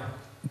 Now,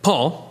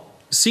 Paul,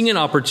 seeing an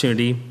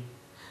opportunity,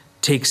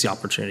 takes the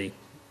opportunity.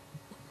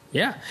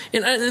 Yeah.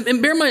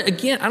 And bear in mind,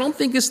 again, I don't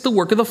think it's the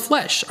work of the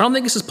flesh. I don't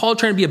think this is Paul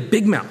trying to be a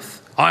big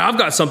mouth. I've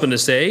got something to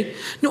say.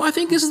 No, I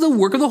think this is the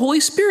work of the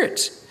Holy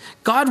Spirit.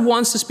 God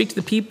wants to speak to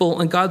the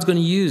people, and God's going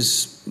to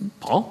use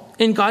Paul,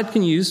 and God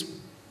can use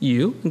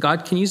you, and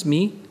God can use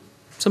me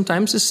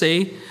sometimes to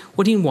say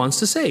what he wants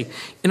to say.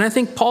 And I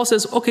think Paul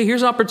says, okay,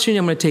 here's an opportunity,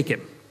 I'm going to take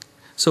it.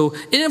 So,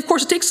 and of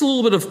course, it takes a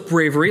little bit of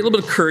bravery, a little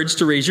bit of courage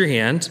to raise your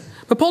hand.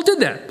 But Paul did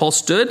that. Paul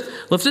stood,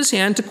 lifted his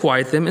hand to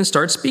quiet them, and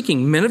started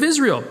speaking. Men of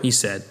Israel, he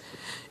said,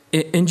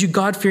 and you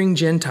God-fearing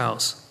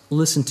Gentiles,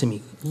 listen to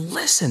me.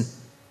 Listen.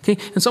 Okay,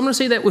 and so I'm going to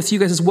say that with you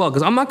guys as well,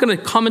 because I'm not going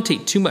to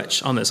commentate too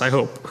much on this, I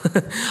hope.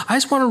 I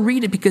just want to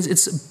read it because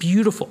it's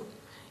beautiful.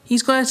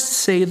 He's going to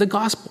say the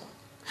gospel.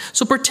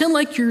 So pretend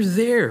like you're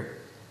there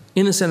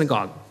in the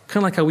synagogue, kind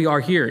of like how we are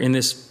here in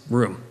this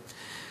room.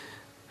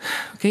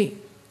 Okay,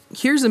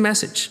 here's the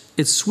message.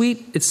 It's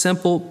sweet, it's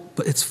simple,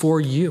 but it's for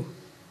you.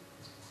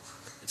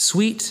 It's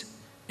sweet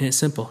and it's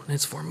simple, and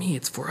it's for me,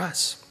 it's for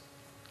us.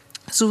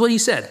 This is what he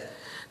said.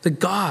 The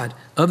God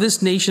of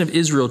this nation of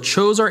Israel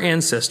chose our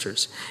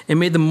ancestors and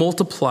made them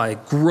multiply,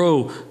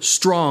 grow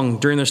strong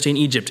during their stay in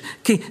Egypt.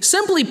 Okay,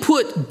 simply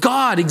put,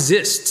 God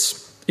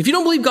exists. If you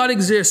don't believe God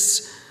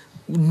exists,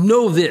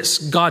 know this,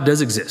 God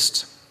does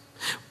exist.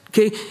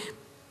 Okay,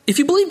 if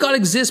you believe God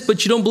exists,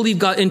 but you don't believe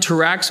God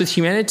interacts with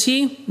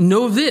humanity,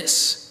 know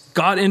this,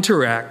 God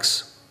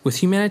interacts with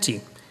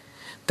humanity.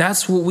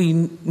 That's what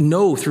we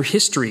know through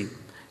history.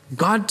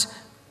 God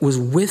was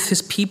with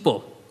his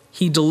people.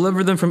 He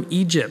delivered them from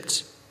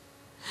Egypt.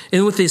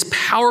 And with his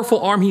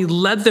powerful arm, he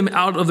led them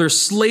out of their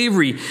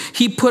slavery.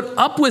 He put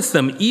up with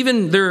them,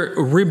 even their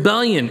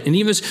rebellion. And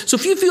even so,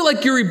 if you feel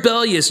like you're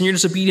rebellious and you're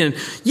disobedient,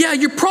 yeah,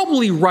 you're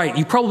probably right.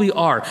 You probably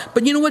are.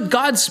 But you know what?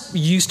 God's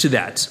used to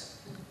that.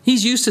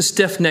 He's used to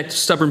stiff-necked,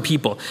 stubborn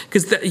people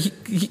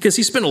because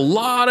he spent a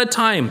lot of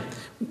time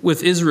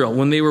with Israel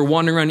when they were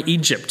wandering around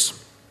Egypt,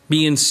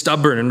 being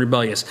stubborn and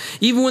rebellious.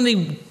 Even when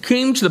they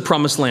came to the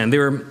promised land, they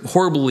were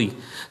horribly.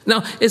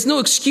 Now, it's no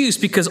excuse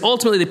because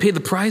ultimately they paid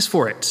the price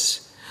for it.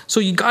 So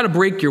you got to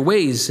break your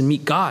ways and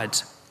meet God.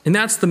 And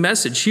that's the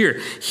message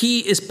here. He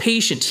is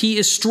patient. He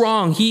is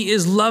strong. He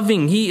is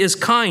loving. He is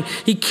kind.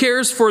 He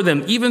cares for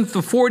them, even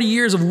for 40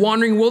 years of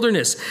wandering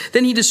wilderness.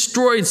 Then he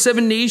destroyed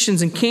 7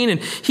 nations in Canaan.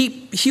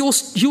 He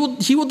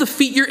will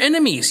defeat your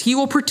enemies. He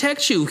will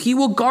protect you. He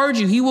will guard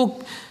you. He will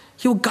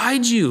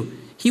guide you.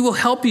 He will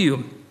help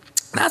you.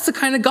 That's the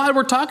kind of God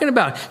we're talking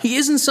about. He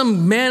isn't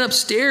some man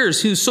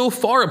upstairs who's so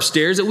far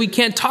upstairs that we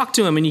can't talk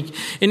to him. And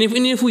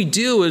if we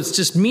do, it's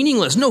just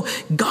meaningless. No,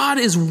 God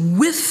is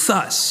with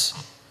us.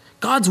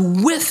 God's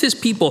with his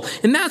people,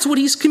 and that's what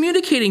he's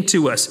communicating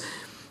to us.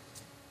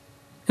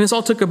 And this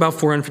all took about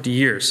 450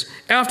 years.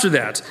 After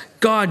that,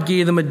 God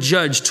gave them a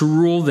judge to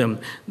rule them.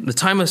 In the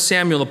time of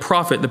Samuel, the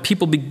prophet, the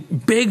people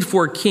begged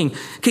for a king.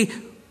 Okay,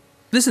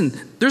 listen,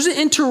 there's an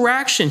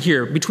interaction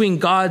here between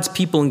God's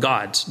people and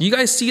God. You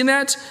guys seeing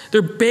that?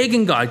 They're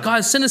begging God.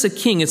 God, send us a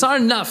king. It's not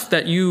enough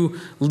that you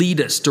lead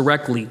us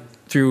directly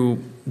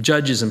through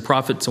judges and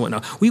prophets and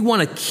whatnot. We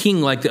want a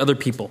king like the other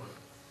people.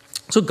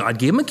 So God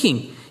gave him a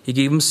king. He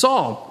gave him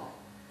Saul.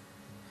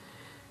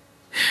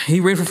 He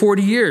reigned for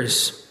 40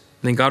 years.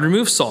 Then God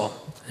removed Saul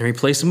and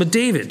replaced him with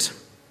David,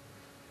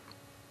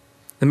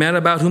 the man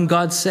about whom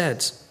God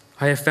said,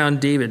 I have found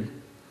David,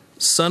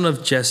 son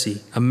of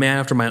Jesse, a man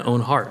after my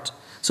own heart.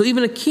 So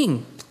even a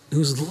king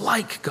who's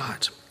like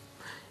God.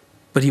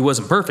 But he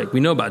wasn't perfect. We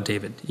know about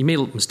David. He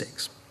made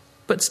mistakes.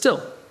 But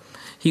still,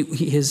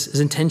 his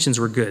intentions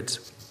were good.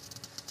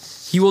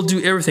 He will do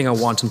everything I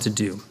want him to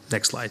do.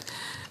 Next slide.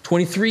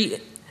 23.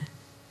 And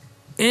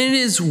it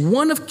is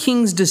one of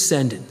King's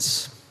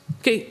descendants.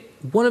 Okay,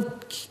 one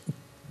of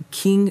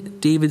King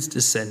David's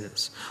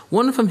descendants.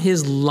 One from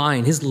his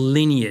line, his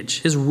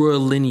lineage, his royal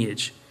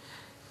lineage.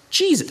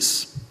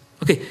 Jesus.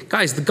 Okay,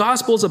 guys, the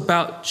gospel is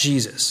about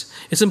Jesus.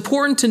 It's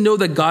important to know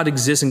that God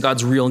exists and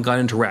God's real and God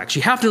interacts.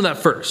 You have to know that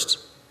first.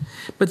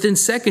 But then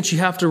second, you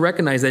have to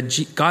recognize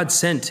that God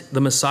sent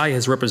the Messiah,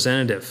 his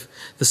representative,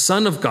 the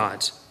Son of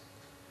God.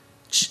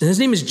 His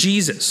name is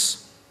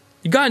Jesus.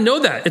 You got to know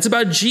that. It's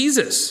about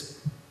Jesus.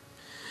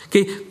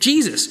 Okay,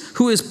 Jesus,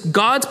 who is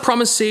God's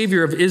promised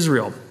Savior of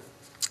Israel.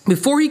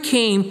 Before he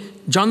came,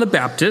 John the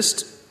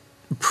Baptist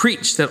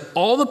preached that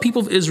all the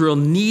people of Israel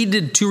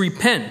needed to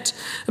repent.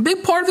 A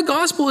big part of the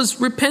gospel is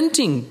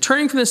repenting,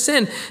 turning from the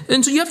sin.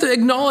 And so you have to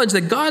acknowledge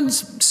that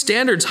God's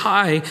standard's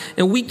high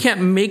and we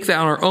can't make that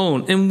on our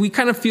own. And we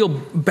kind of feel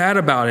bad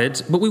about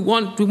it, but we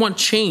want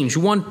change.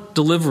 We want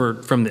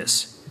delivered from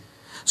this.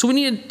 So we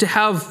need to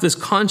have this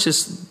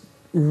conscious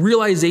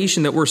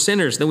realization that we're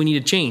sinners, that we need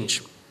to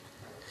change.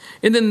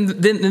 And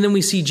then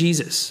we see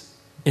Jesus,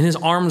 and his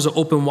arms are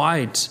open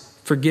wide,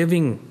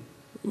 forgiving,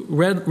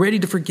 ready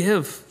to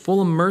forgive,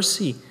 full of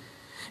mercy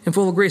and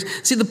full of grace.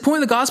 See, the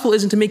point of the gospel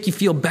isn't to make you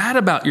feel bad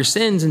about your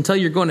sins until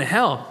you're going to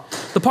hell.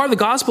 The part of the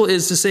gospel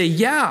is to say,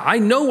 yeah, I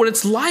know what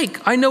it's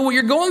like. I know what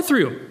you're going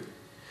through.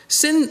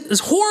 Sin is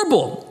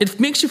horrible.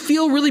 It makes you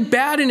feel really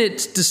bad, and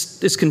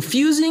it's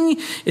confusing,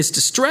 it's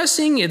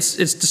distressing, it's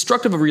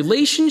destructive of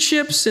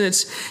relationships, and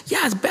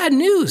it's bad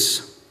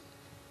news.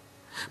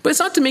 But it's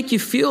not to make you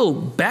feel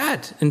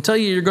bad and tell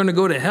you you're going to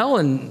go to hell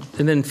and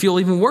then feel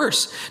even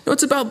worse. No,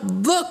 it's about,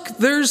 look,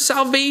 there's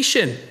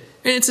salvation.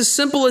 And it's as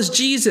simple as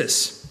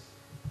Jesus.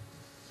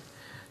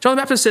 John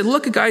the Baptist said,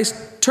 look, guys,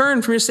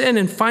 turn from your sin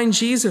and find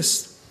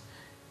Jesus.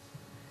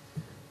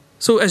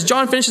 So as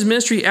John finished his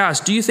ministry, he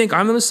asked, do you think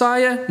I'm the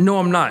Messiah? No,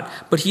 I'm not.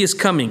 But he is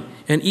coming.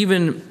 And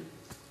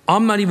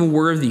I'm not even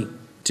worthy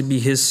to be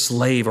his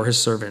slave or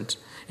his servant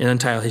and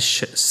untie his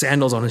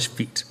sandals on his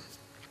feet.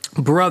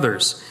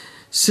 Brothers,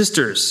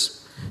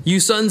 sisters, you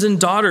sons and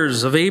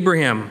daughters of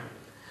Abraham.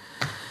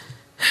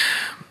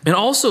 And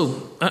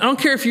also, I don't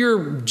care if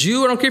you're a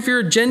Jew, I don't care if you're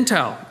a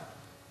Gentile.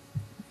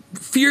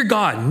 Fear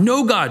God,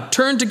 know God,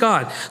 turn to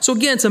God. So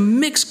again, it's a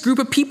mixed group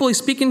of people he's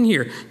speaking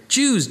here.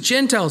 Jews,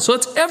 Gentiles, so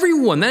that's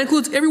everyone. That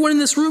includes everyone in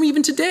this room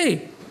even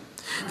today.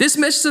 This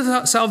message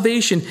of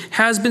salvation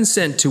has been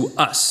sent to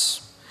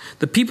us.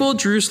 The people of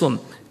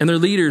Jerusalem and their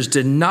leaders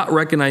did not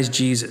recognize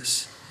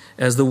Jesus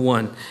as the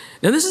one.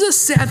 Now, this is a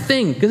sad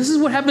thing, because this is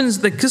what happens,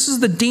 this is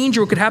the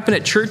danger what could happen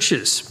at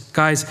churches.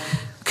 Guys,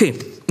 okay,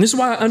 this is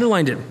why I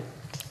underlined it.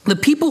 The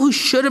people who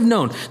should have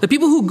known, the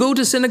people who go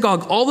to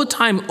synagogue all the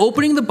time,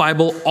 opening the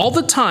Bible all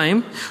the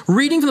time,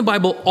 reading from the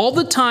Bible all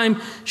the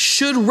time,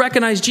 should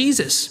recognize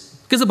Jesus,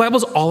 because the Bible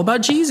is all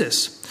about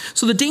Jesus.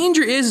 So the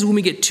danger is when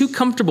we get too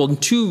comfortable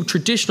and too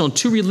traditional and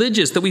too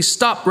religious that we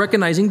stop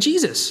recognizing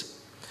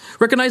Jesus,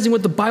 recognizing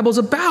what the Bible's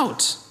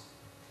about.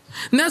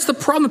 And that's the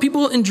problem. The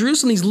people in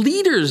Jerusalem, these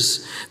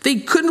leaders,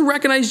 they couldn't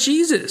recognize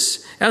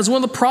Jesus as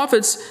one of the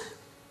prophets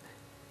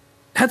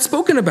had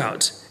spoken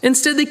about.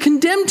 Instead, they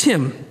condemned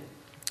him.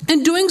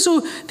 In doing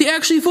so, they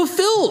actually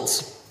fulfilled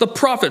the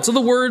prophets of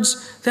the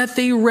words that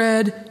they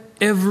read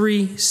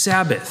every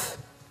Sabbath.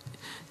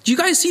 Do you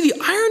guys see the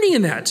irony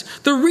in that?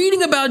 They're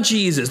reading about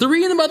Jesus. They're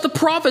reading about the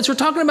prophets. We're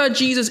talking about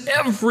Jesus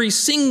every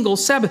single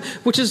Sabbath,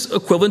 which is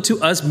equivalent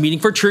to us meeting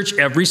for church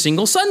every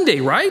single Sunday,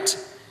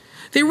 right?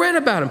 They read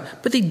about him,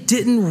 but they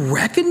didn't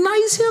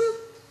recognize him.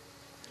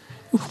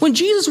 When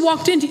Jesus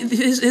walked in,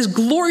 his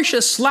glory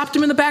just slapped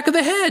him in the back of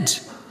the head.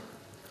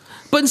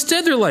 But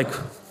instead, they're like,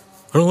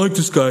 I don't like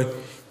this guy.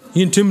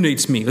 He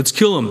intimidates me. Let's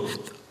kill him.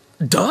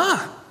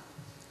 Duh.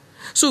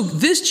 So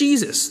this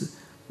Jesus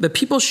that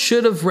people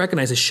should have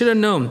recognized, they should have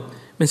known,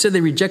 instead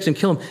they rejected and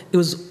killed him, it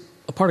was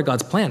a part of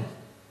God's plan.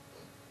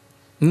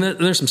 And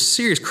there's some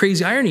serious,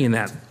 crazy irony in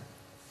that.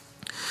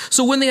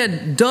 So when they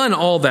had done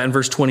all that in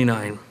verse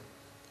 29,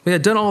 they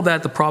had done all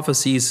that the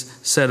prophecies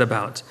said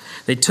about,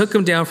 they took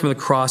him down from the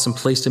cross and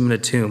placed him in a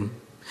tomb.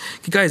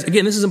 Okay, guys,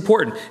 again, this is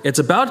important. It's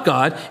about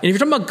God. And if you're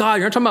talking about God,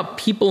 you're not talking about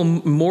people,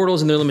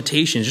 mortals, and their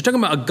limitations. You're talking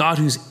about a God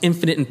who's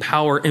infinite in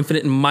power,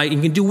 infinite in might,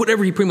 and can do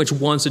whatever he pretty much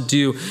wants to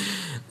do.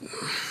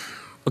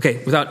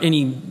 Okay, without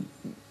any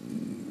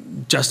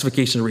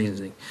justification or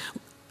reasoning.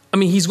 I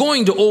mean, he's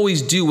going to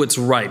always do what's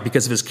right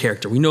because of his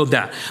character. We know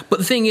that. But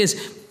the thing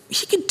is,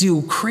 he could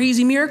do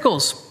crazy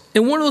miracles.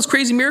 And one of those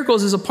crazy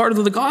miracles is a part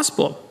of the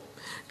gospel.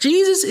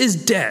 Jesus is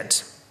dead.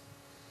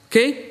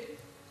 Okay?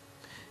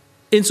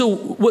 And so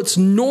what's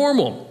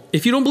normal,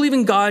 if you don't believe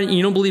in God and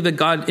you don't believe that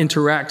God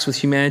interacts with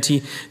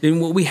humanity, then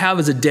what we have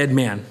is a dead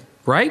man,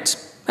 right?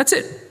 That's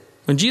it.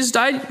 When Jesus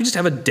died, we just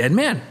have a dead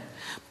man.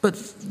 But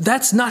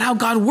that's not how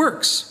God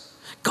works.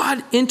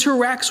 God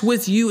interacts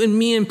with you and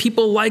me and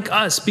people like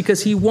us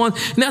because he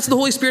wants, and that's what the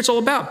Holy Spirit's all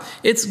about.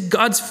 It's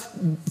God's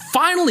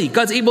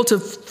able to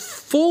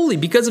fully,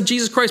 because of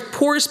Jesus Christ,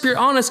 pour his Spirit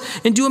on us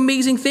and do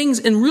amazing things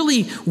and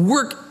really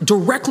work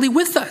directly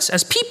with us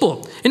as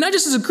people. And not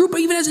just as a group, but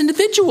even as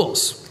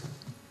individuals.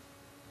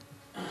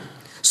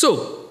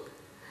 So,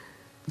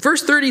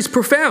 verse 30 is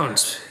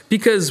profound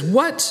because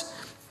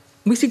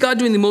we see God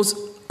doing the most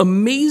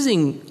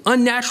amazing,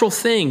 unnatural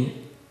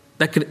thing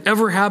that could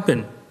ever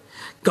happen.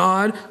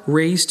 God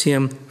raised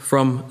him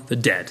from the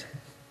dead.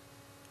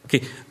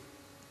 Okay,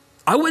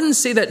 I wouldn't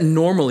say that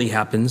normally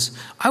happens.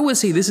 I would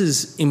say this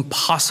is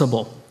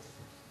impossible.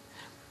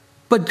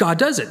 But God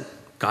does it.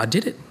 God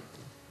did it.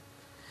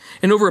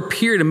 And over a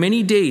period of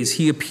many days,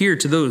 he appeared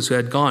to those who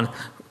had gone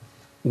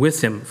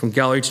with him from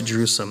Galilee to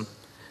Jerusalem.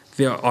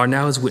 They are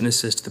now his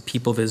witnesses to the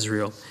people of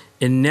Israel.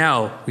 And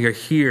now we are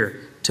here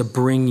to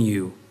bring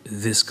you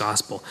this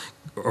gospel,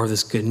 or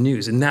this good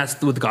news. And that's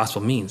what the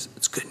gospel means.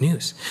 It's good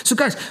news. So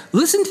guys,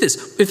 listen to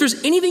this. If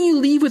there's anything you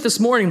leave with this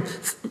morning,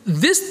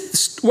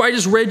 this, what I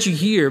just read you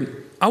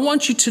here, I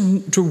want you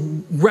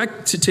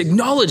to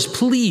acknowledge,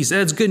 please,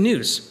 that it's good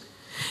news.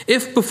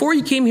 If before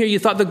you came here, you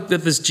thought that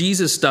this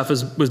Jesus stuff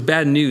was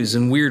bad news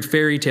and weird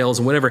fairy tales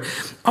and whatever,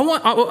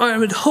 I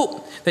would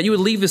hope that you would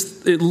leave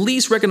this at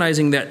least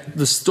recognizing that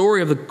the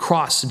story of the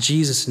cross,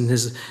 Jesus and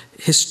his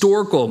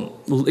historical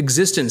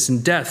existence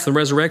and death and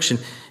resurrection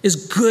is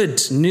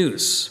good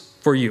news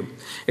for you.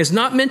 It's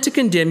not meant to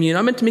condemn you,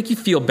 not meant to make you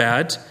feel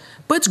bad,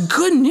 but it's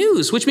good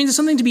news, which means it's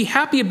something to be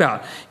happy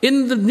about.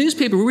 In the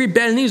newspaper, we read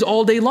bad news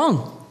all day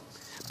long.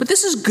 But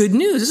this is good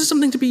news. This is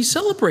something to be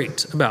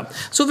celebrate about.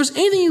 So if there's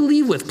anything you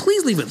leave with,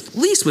 please leave with, at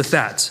least with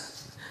that.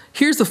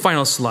 Here's the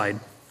final slide.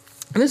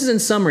 And this is in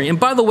summary. And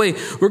by the way,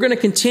 we're going to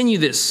continue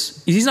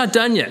this. He's not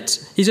done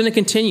yet. He's going to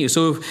continue.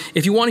 So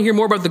if you want to hear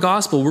more about the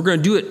gospel, we're going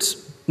to do it.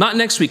 Not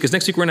next week, because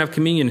next week we're going to have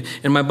communion,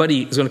 and my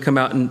buddy is going to come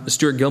out, and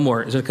Stuart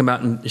Gilmore is going to come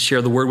out and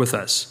share the word with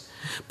us.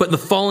 But the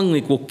following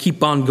week, we'll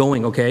keep on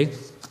going, okay?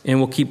 And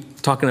we'll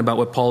keep talking about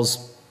what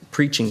Paul's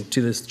preaching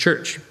to this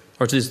church,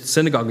 or to this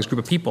synagogue, this group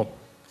of people.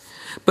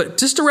 But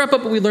just to wrap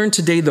up what we learned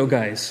today, though,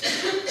 guys,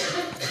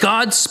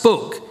 God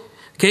spoke,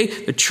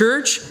 okay? The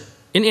church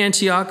in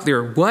Antioch, they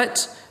were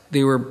what?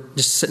 They were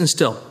just sitting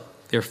still.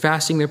 They were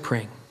fasting, they were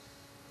praying.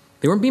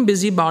 They weren't being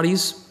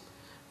busybodies.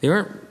 They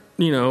weren't,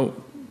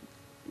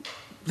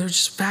 they're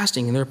just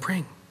fasting and they're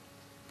praying.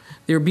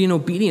 They were being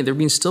obedient. They were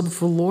being still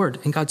before the Lord,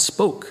 and God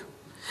spoke.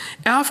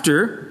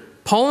 After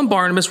Paul and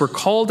Barnabas were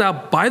called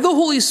out by the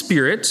Holy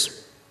Spirit,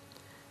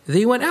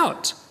 they went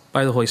out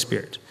by the Holy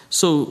Spirit.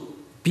 So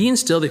being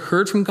still, they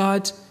heard from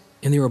God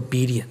and they were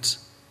obedient.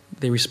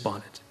 They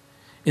responded.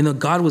 And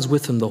God was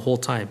with them the whole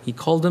time. He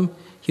called them,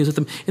 he was with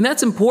them. And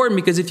that's important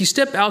because if you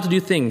step out to do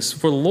things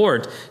for the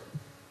Lord,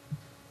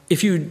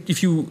 if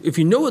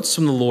you know it's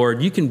from the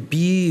Lord, you can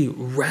be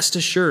rest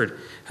assured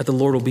that the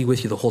Lord will be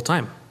with you the whole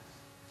time.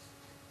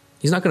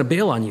 He's not going to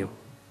bail on you.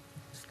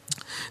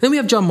 Then we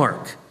have John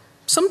Mark.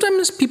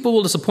 Sometimes people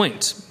will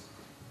disappoint.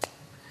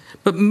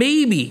 But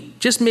maybe,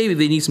 just maybe,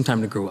 they need some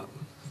time to grow up.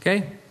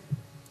 Okay?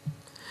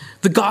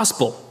 The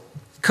gospel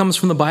comes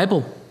from the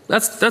Bible.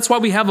 That's why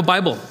we have a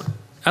Bible.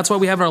 That's why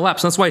we have it in our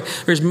laps. That's why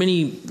there's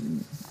many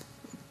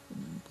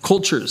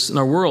cultures in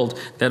our world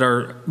that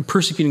are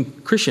persecuting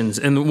Christians.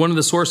 And one of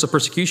the sources of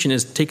persecution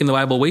is taking the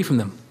Bible away from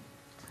them.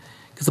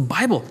 Because the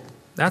Bible,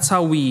 that's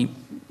how we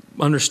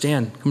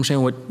understand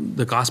what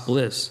the gospel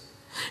is.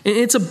 And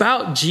it's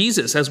about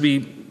Jesus, as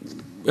we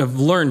have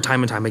learned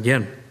time and time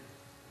again.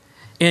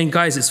 And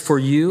guys, it's for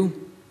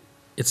you,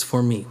 it's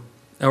for me.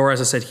 Or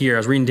as I said here, I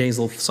was reading Dane's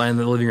little sign in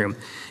the living room.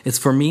 It's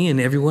for me and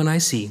everyone I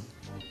see.